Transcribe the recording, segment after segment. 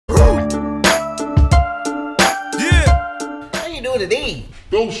today?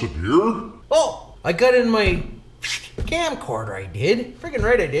 BillSiff here. Oh, I got in my camcorder, I did. Freaking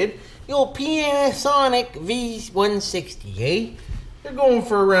right I did. The old Panasonic V160, eh? They're going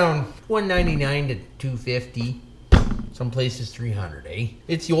for around $199 to $250. Some places $300, eh?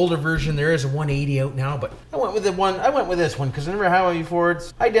 It's the older version. There is a 180 out now, but I went with this one because I never had one before.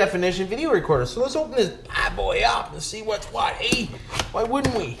 It's high definition video recorder. So let's open this bad boy up and see what's what, eh? Why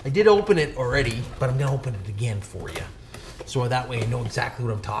wouldn't we? I did open it already, but I'm gonna open it again for you. So that way I know exactly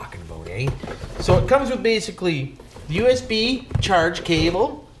what I'm talking about, eh? So it comes with basically the USB charge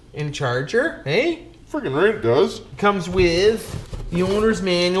cable and charger, eh? Freaking right it does. It comes with the owner's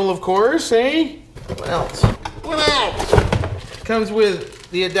manual, of course, eh? What else? What else? It comes with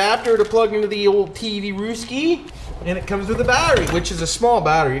the adapter to plug into the old TV Rooski, and it comes with a battery, which is a small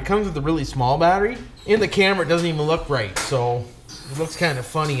battery. It comes with a really small battery. In the camera, it doesn't even look right, so it looks kind of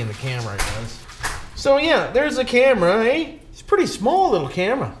funny in the camera, it does. So yeah, there's the camera, eh? It's a pretty small little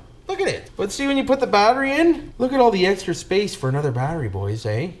camera. Look at it. But see, when you put the battery in, look at all the extra space for another battery, boys,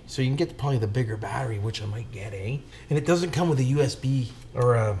 eh? So you can get probably the bigger battery, which I might get, eh? And it doesn't come with a USB,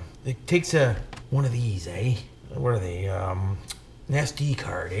 or it takes one of these, eh? What are they? An SD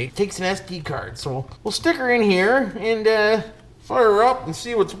card, eh? It takes an SD card, so we'll stick her in here and fire her up and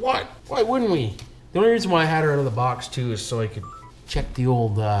see what's what. Why wouldn't we? The only reason why I had her out of the box too is so I could check the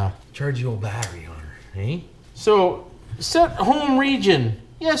old, charge the old battery on her, eh? So, set home region.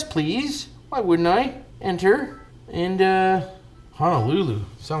 Yes, please. Why wouldn't I? Enter. And, Honolulu.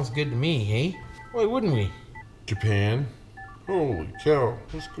 Sounds good to me, eh? Why wouldn't we? Japan. Holy cow.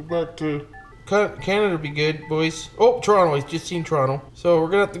 Let's go back to... Canada would be good, boys. Oh, Toronto. I just seen Toronto. So we're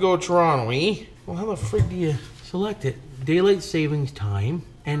gonna have to go to Toronto, eh? Well, how the frig do you select it? Daylight savings time.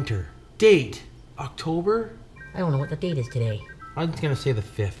 Enter. Date. October? I don't know what the date is today. I'm gonna say the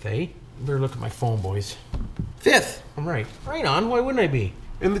 5th, eh? Better look at my phone, boys. 5th. I'm right. Right on. Why wouldn't I be?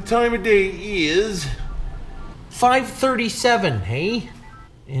 And the time of day is 5:37, hey?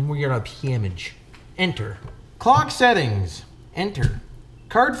 And we're gonna PMage. Enter. Clock settings. Enter.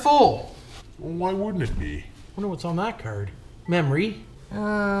 Card full. Well, why wouldn't it be? Wonder what's on that card. Memory.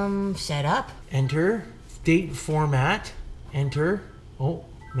 Setup. Enter. Date format. Enter. Oh,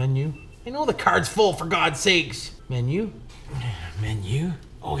 menu. I know the card's full, for God's sakes. Menu. Menu.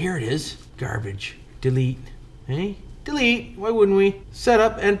 Oh, here it is. Garbage. Delete. Hey? Delete. Why wouldn't we?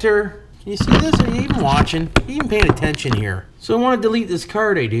 Setup. Enter. Can you see this? Are you even watching? Are you even paying attention here? So I want to delete this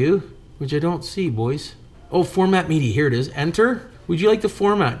card, I do. Which I don't see, boys. Oh, format media. Here it is. Enter. Would you like the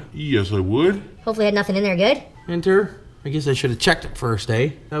format? Yes, I would. Hopefully had nothing in there good. Enter. I guess I should have checked it first, eh?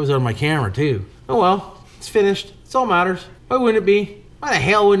 That was on my camera, too. Oh well. It's finished. It's all matters. Why wouldn't it be? Why the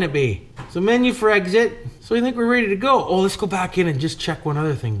hell wouldn't it be? So menu for exit. So I think we're ready to go. Oh, let's go back in and just check one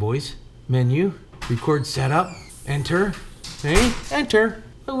other thing, boys. Menu. Record setup. Enter. Hey? Enter.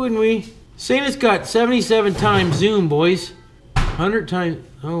 Why wouldn't we? Saying it's got 77 times zoom, boys. 100 times...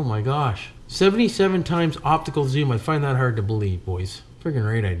 Oh my gosh. 77 times optical zoom. I find that hard to believe, boys. Friggin'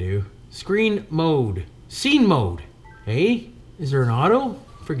 right I do. Screen mode. Scene mode. Hey? Is there an auto?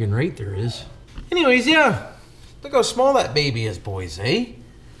 Friggin' right there is. Anyways, yeah. Look how small that baby is, boys, eh?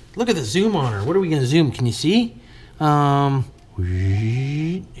 Look at the zoom on her. What are we gonna zoom? Can you see?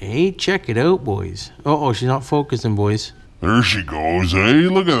 Hey, check it out, boys. Uh-oh, she's not focusing, boys. There she goes, eh?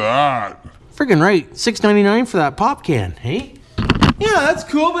 Look at that. Friggin' right. $6.99 for that pop can, hey? Yeah, that's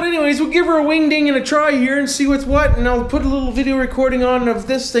cool, but anyways, we'll give her a wing ding and a try here and see what's what, and I'll put a little video recording on of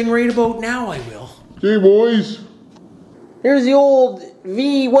this thing right about now, I will. Okay, boys. Here's the old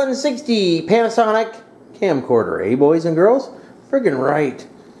V160 Panasonic camcorder, eh, boys and girls? Friggin' right.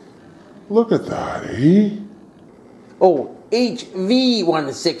 Look at that, eh? Oh,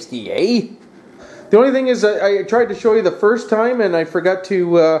 HV160, eh? The only thing is I tried to show you the first time and I forgot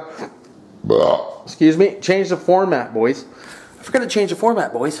to, excuse me, change the format, boys. I forgot to change the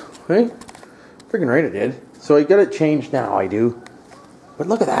format, boys. Right? Friggin' right I did. So I got it changed now, I do. But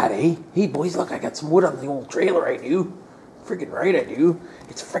look at that, eh? Hey, boys, look, I got some wood on the old trailer, I do. Friggin' right I do.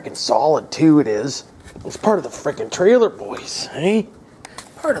 It's friggin' solid, too, it is. It's part of the friggin' trailer, boys, eh?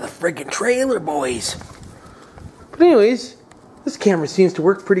 Part of the friggin' trailer, boys. But anyways, this camera seems to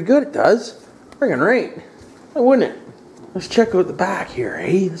work pretty good, it does. Friggin' right. Why wouldn't it? Let's check out the back here,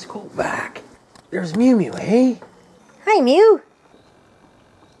 eh? Let's go back. There's Mew Mew, eh? Hi, Mew.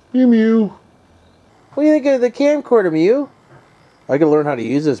 Mew Mew. What do you think of the camcorder, Mew? I gotta learn how to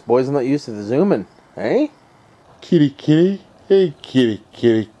use this, boys. I'm not used to the zooming, eh? Kitty, kitty. Hey, kitty,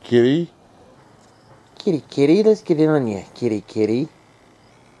 kitty, kitty. Kitty, kitty, let's get in on you. Kitty, kitty.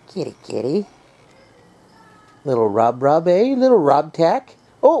 Kitty, kitty. Little rub, eh? Little rub tack.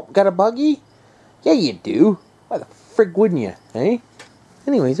 Oh, got a buggy? Yeah, you do. Why the frig wouldn't you, eh?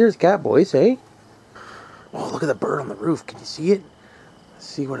 Anyways, there's cat, boys, eh? Oh, look at the bird on the roof. Can you see it? Let's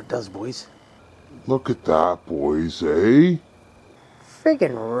see what it does, boys. Look at that, boys, eh?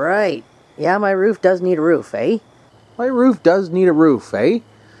 Friggin' right. Yeah, my roof does need a roof, eh? My roof does need a roof, eh?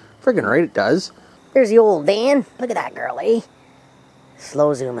 Friggin' right it does. There's the old van. Look at that girl, eh?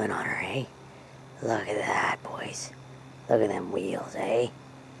 Slow zoom in on her, eh? Look at that, boys. Look at them wheels, eh?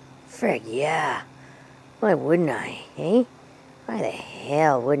 Frig, yeah. Why wouldn't I, eh? Why the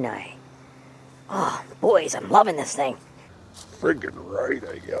hell wouldn't I? Oh, boys, I'm loving this thing. Friggin' right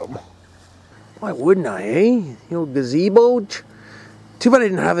I am. Why wouldn't I, eh? The old gazebo. Too bad I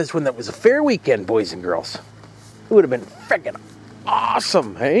didn't have this one that was a fair weekend, boys and girls. It would have been frickin'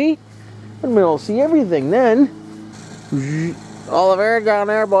 awesome, eh? I'd been able to see everything then. All the air down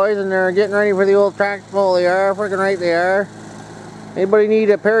there, boys, and they're getting ready for the old tractor. They are, frickin' right they are. Anybody need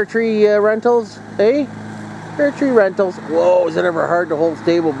a pear tree rentals, eh? Pear tree rentals. Whoa, is it ever hard to hold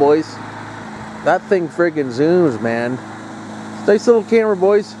stable, boys? That thing friggin' zooms, man. Nice little camera,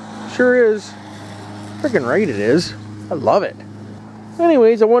 boys. Sure is. Frickin' right it is. I love it.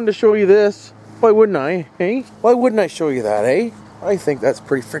 Anyways, I wanted to show you this. Why wouldn't I, eh? Why wouldn't I show you that, eh? I think that's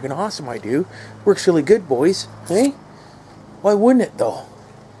pretty freaking awesome, I do. Works really good, boys, eh? Why wouldn't it, though?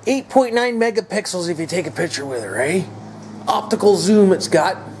 8.9 megapixels if you take a picture with her, eh? Optical zoom it's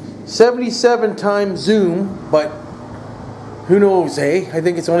got. 77 times zoom, but who knows, eh? I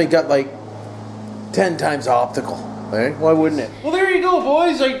think it's only got like 10 times optical, eh? Why wouldn't it? Well, there you go,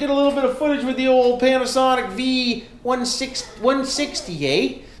 boys. I did a little bit of footage with the old Panasonic V160,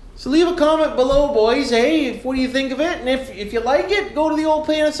 eh? So leave a comment below, boys, eh? What do you think of it? And if you like it, go to the old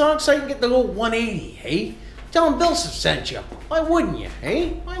Panasonic site and get the old 180, eh? Tell them BillSiff sent you. Why wouldn't you, eh?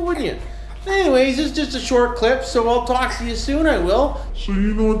 Why wouldn't you? Anyways, it's just a short clip, so I'll talk to you soon, I will. So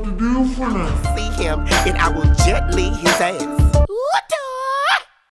you know what to do for now. See him, and I will jet lead his ass.